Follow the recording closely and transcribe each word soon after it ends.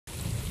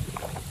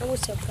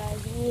What's up, guys?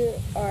 We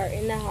are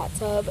in the hot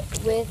tub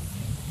with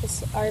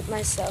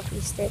my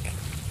selfie stick.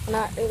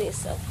 Not really a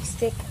selfie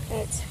stick.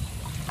 It's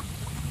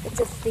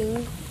a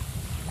thing.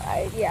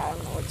 I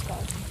don't know what it's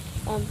called.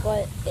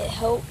 But it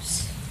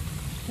helps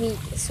me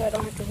so I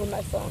don't have to hold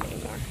my phone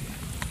anymore.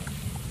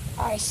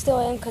 I still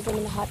am because I'm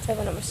in the hot tub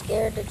and I'm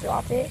scared to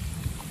drop it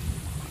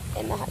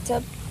in the hot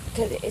tub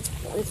because it's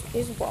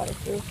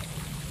waterproof,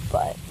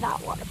 but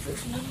not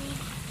waterproof. You know what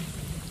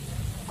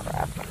I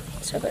mean? Crap.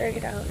 So I better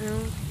get out now.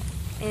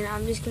 And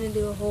I'm just going to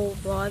do a whole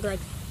vlog, like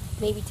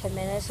maybe 10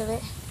 minutes of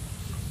it.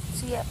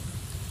 So, yeah.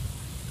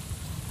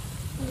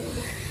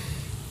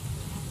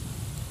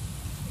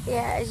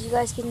 Yeah, as you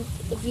guys can,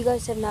 if you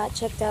guys have not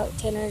checked out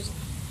Tanner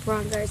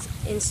Brongar's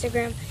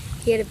Instagram,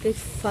 he had a big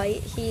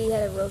fight. He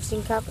had a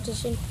roasting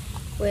competition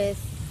with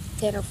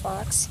Tanner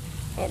Fox,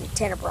 and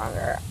Tanner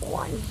Brongar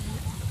won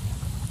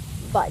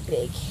by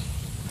big.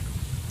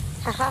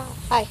 Haha,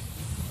 hi.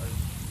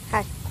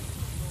 Hi.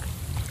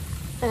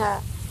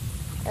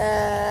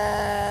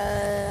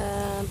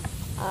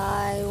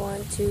 I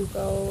want to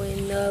go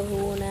in the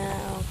pool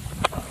now.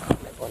 I'm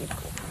going to the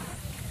pool.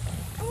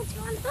 I want to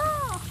go in the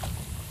pool.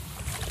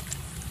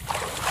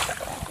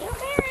 You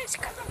parents,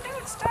 because I'm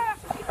doing stuff.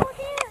 People are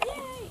here,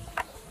 yay.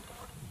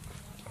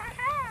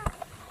 Aha.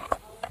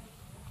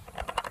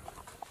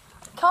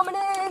 Coming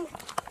in.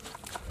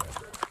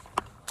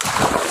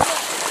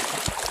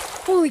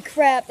 Holy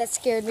crap, that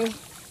scared me.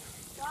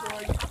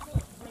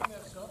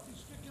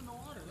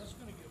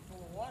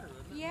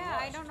 Yeah,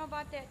 I don't know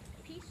about that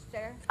piece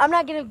there. I'm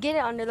not gonna get it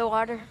under the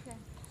water. Okay. I'm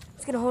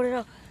just gonna hold it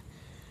up.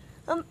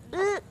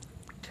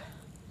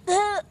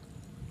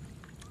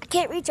 I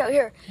can't reach out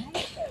here.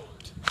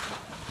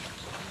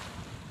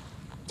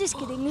 Just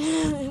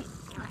kidding.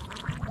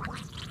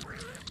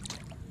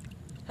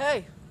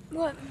 Hey,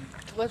 What?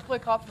 let's play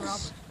cops and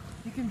robbers.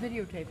 You can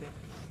videotape it.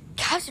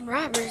 Cops and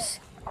robbers.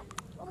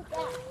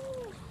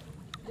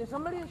 Did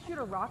somebody shoot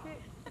a rocket?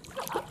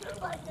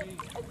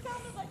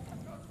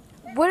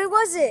 What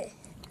was it?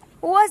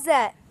 What was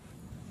that?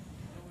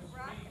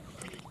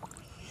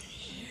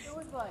 It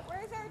was like,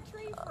 Where's our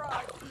tree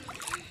frog?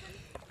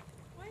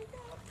 Wake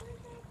up.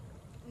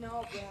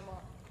 no, Grandma.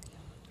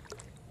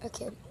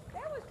 Okay.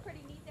 That was pretty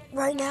neat.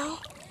 Right now,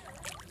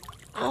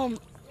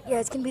 yeah,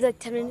 it's gonna be like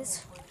 10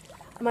 minutes.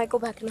 I might go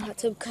back in the hot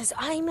tub because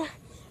I'm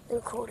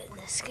really cold in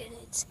this. And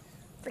it's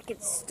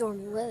freaking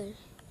stormy weather.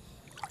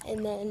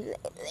 And then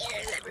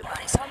there's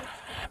everybody. So I'm gonna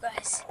you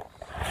guys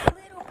a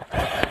little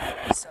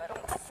bit so I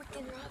don't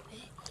freaking drop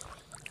it.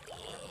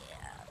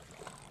 Yeah.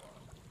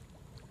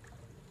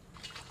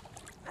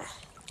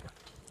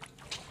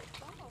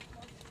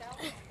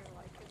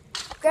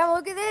 Grandma,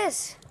 look at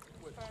this.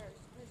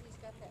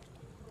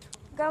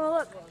 Grandma,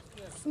 look.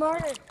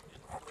 Smarter.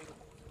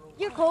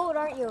 You're cold,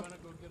 aren't you?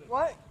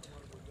 What?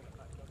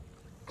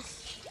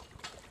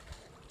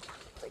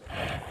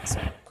 So,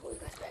 pull you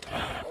guys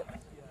back.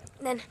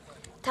 And then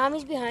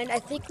Tommy's behind. I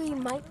think we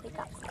might play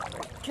cops and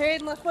robbers.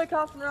 Caden, let's play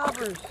cops and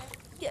robbers.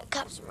 Yeah,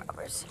 cops and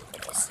robbers.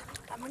 It is.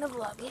 I'm gonna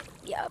vlog it.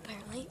 Yeah,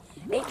 apparently.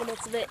 8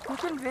 minutes of it. You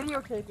can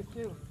videotape it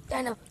too.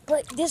 I know,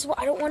 but this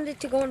I don't want it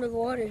to go under the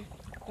water.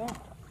 Don't.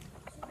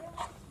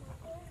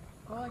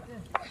 Go like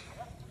this.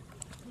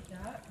 Like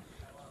that.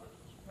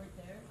 Right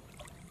there.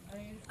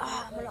 And you just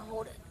I'm gonna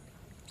hold it.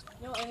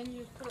 no, and then you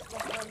just put it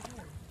like right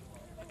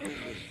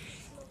here.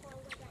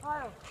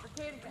 Kyle, or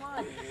Caden, come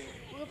on.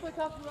 We're gonna play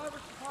cops and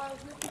robbers for Kyle.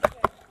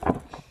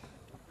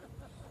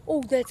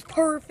 Oh, that's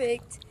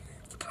perfect.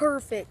 It's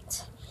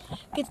perfect.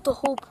 Gets the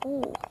whole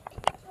pool.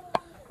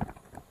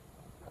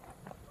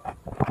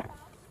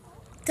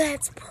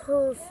 That's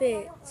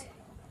perfect.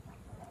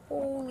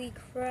 Holy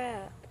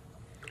crap.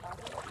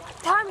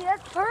 Tommy,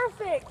 that's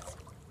perfect.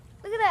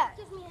 Look at that.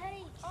 Gives me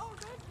headaches. Oh,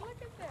 good.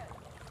 Look at that.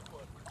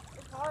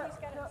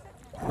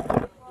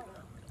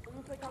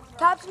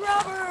 Cops and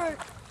robbers.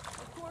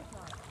 Of course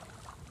not.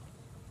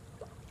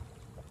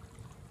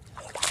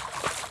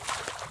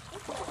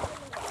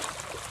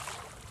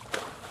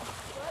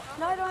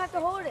 No, I don't have to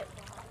hold it.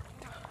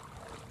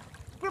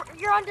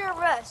 You're under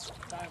arrest.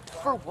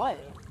 For what?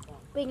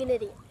 Being an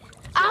idiot.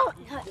 Ow!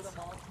 Nuts.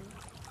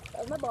 That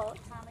was my ball.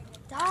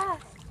 Die.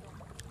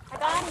 I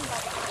got him.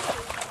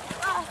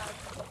 Ah.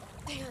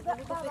 Damn, let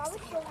me go fix it.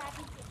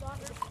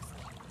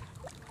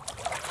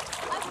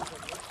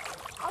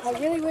 I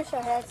really wish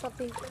I had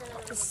something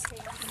to see.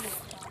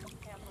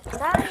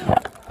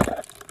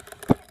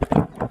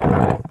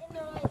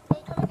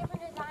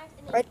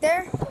 Right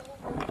there?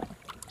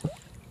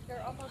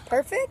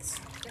 Perfect?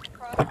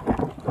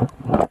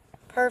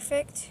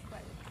 Perfect.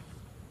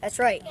 That's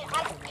right.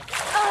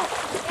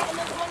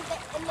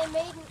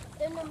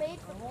 And they're made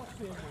for.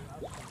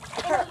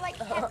 And it's like,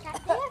 they have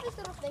this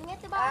little thing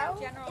at the bottom,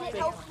 and it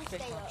helps them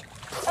stay up.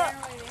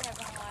 Generally, they have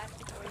an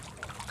elastic waist.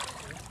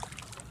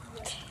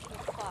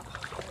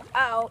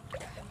 Ow.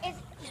 It's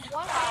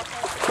one I have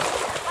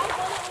one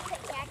that looks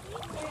like khaki,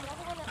 and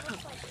another one that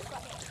looks like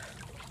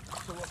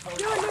sweatpants.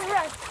 You're under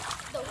arrest.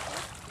 Those two.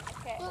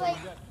 Okay. They're like,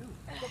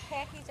 The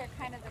khakis are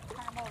kind of the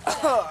caramel.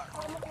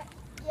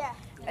 yeah.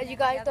 As you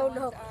guys The other don't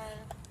know, ones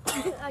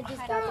I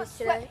just got this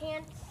today.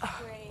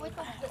 Sweatpants with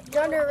the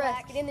You're under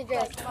arrest. Get in the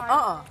dress.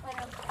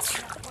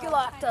 You're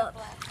locked up.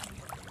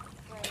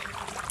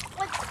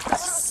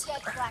 That's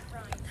black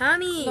Ryan.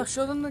 Tommy! No,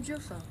 show them the jail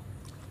cell.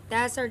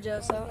 That's our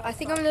jail cell. I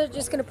think I'm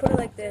just gonna put it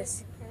like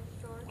this.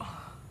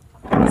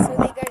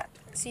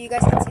 So you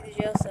guys can see the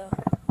jail cell.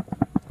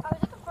 I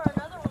was looking for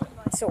another one,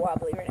 but It's so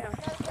wobbly right now.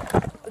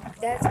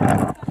 That's Find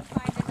another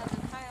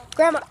Kyle.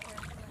 Grandma.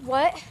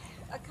 What?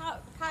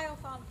 Kyle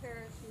found a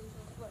pair of shoes.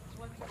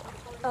 Ones that were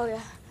 40. Oh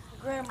yeah.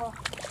 Grandma,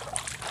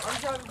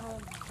 I'm driving home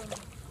from the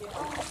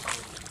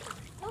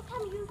no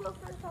time you go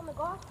first on the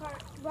golf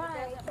cart.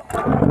 Right.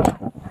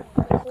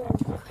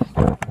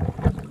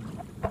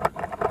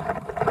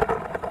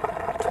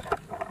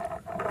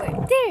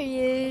 There he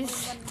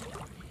is.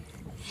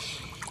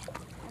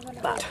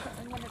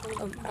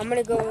 I'm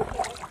gonna go in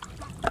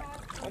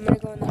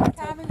the hot tub.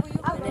 Tommy, will you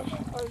put it?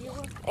 Or you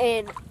will?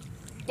 And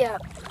yeah,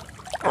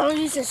 I'll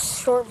use a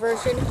short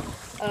version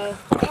of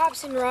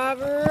cops and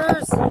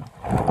robbers. I'm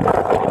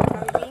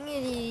being an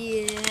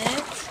idiot. You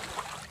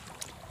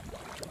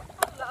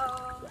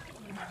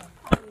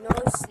know,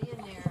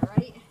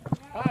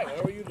 Hi,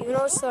 how are you even doing?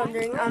 though it's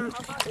thundering, I'm in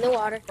the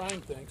water.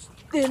 Fine, thanks.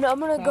 And I'm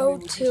gonna go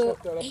Tommy, would you to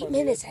set that up 8 on the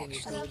minutes edge when you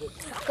actually, do it?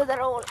 because I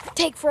don't want to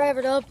take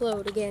forever to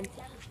upload again.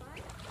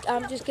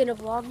 I'm just gonna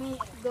vlog me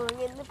going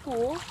in the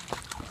pool,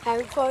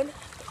 having fun,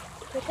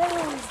 like I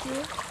always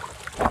do.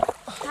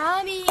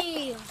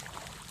 Tommy!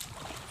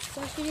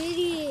 Such an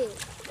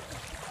idiot.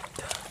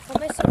 How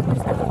am I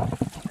supposed to?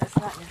 That's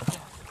not your fault.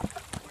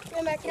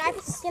 Remember, can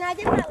I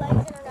dip my legs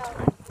in or no?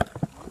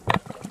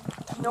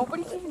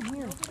 Nobody's even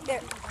here.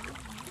 There.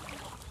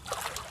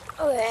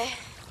 Okay.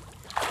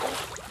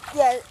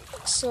 Yeah,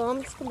 so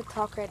I'm just gonna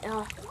talk right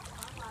now.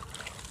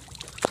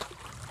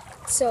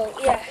 So,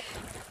 yeah.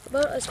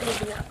 About us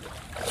moving out.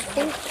 I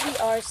think we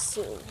are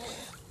soon.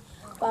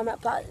 But I'm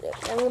not positive.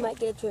 Then we might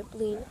get a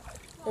trampoline.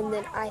 And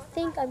then I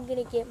think I'm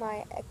gonna get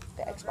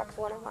the Xbox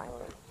One in my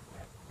room.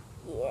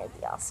 Yeah, it'd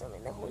be awesome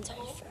in the whole entire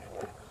room.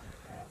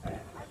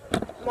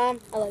 Mom,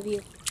 I love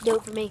you. Do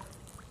it for me.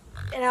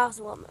 And I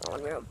also want my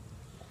own room.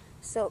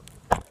 So,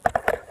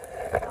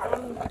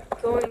 I'm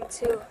going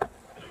to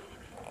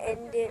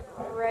end it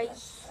right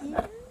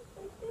here.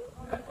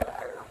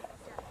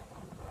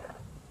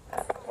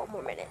 One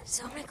more minute.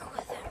 So I'm gonna go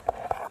with him.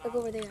 Look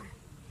over there.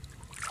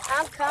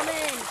 I'm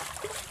coming.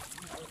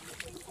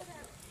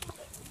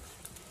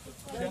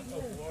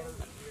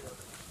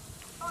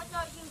 Oh, I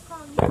thought you were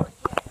calling you.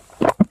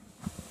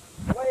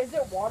 What is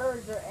it? Water or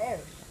is there air?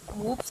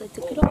 Whoops, I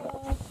took it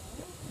off. Is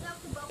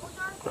that the bubble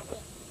jar?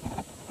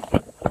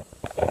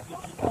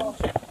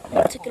 I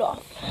took it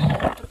off.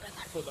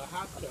 For the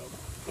hot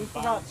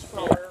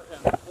tub,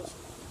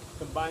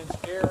 combines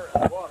air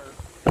and water,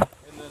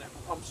 and then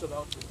it pumps it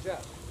out the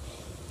jet.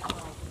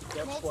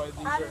 That's why these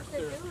How are does it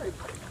do it? therapeutic.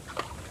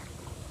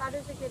 How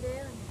does it get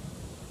air in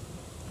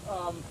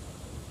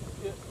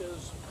It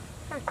is.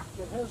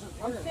 It has an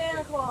I'm air Santa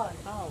intake, Claus.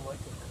 kind of like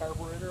a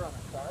carburetor on a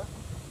car.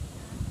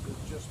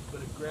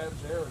 But it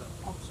grabs air and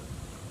it pumps it.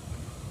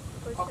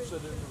 It pumps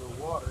it into the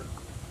water.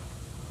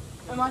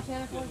 Am I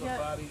Santa Claus In the yet?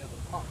 body of the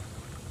pump.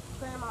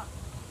 Grandma,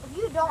 if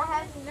you don't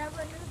have, I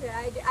never knew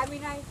that. I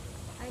mean, I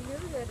knew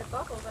that it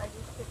bubbles. I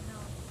just didn't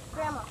know.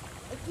 Grandma,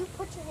 if you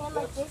put your hand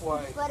like That's this why-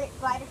 and just let it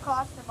glide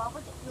across the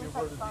bubbles, it You feels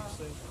heard like of fun. these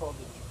things called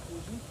the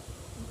jacuzzi?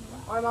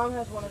 My mom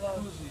has one of those.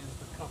 Jacuzzi is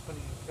the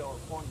company in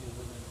California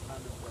that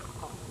invented that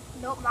pump.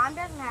 Nope, mom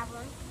doesn't have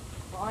one.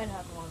 Mine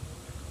has one.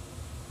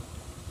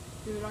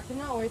 Dude, I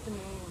cannot wait to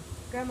move.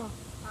 Grandma.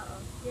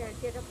 Yeah,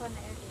 get up on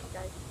the edges,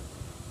 guys.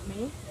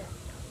 Me?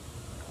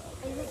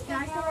 Is this Can I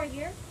good, sit Grandma? right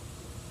here?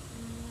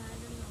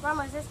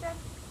 Grandma, is this good?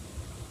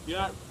 You're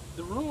not,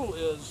 the rule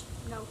is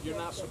No. you're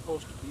not kidding.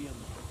 supposed to be in the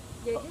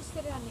Yeah, just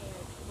sit on the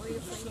edge. Where you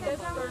Just put sit your on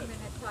the thumb edge. in it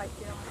tight,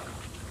 you know.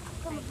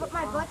 Grandma, put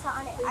my butts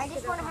on it. I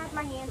just want to have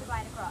my hands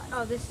glide across.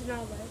 Oh, this is not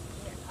right.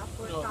 Yeah, up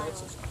where No, Kyle.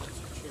 that's a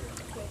chair.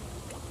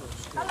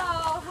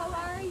 Hello, how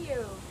are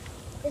you?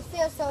 This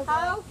feels so good.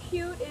 How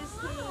cute is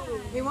he?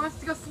 He wants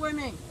to go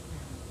swimming.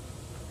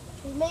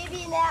 He's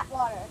maybe in that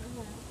water.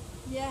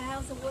 Yeah,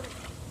 how's the water?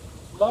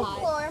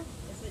 Lovely. Warm.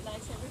 Is it nice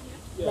over here?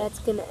 Yeah. That's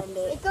gonna end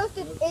it. It goes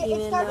to, it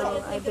Even starts though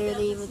at, I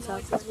barely even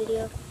talked this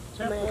video,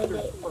 I'm gonna end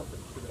Temperature's it.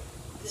 perfect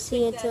today.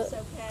 See you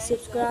to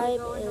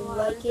subscribe and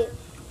like it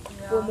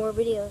for more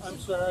videos. I'm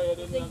sorry I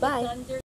didn't Bye. Thunder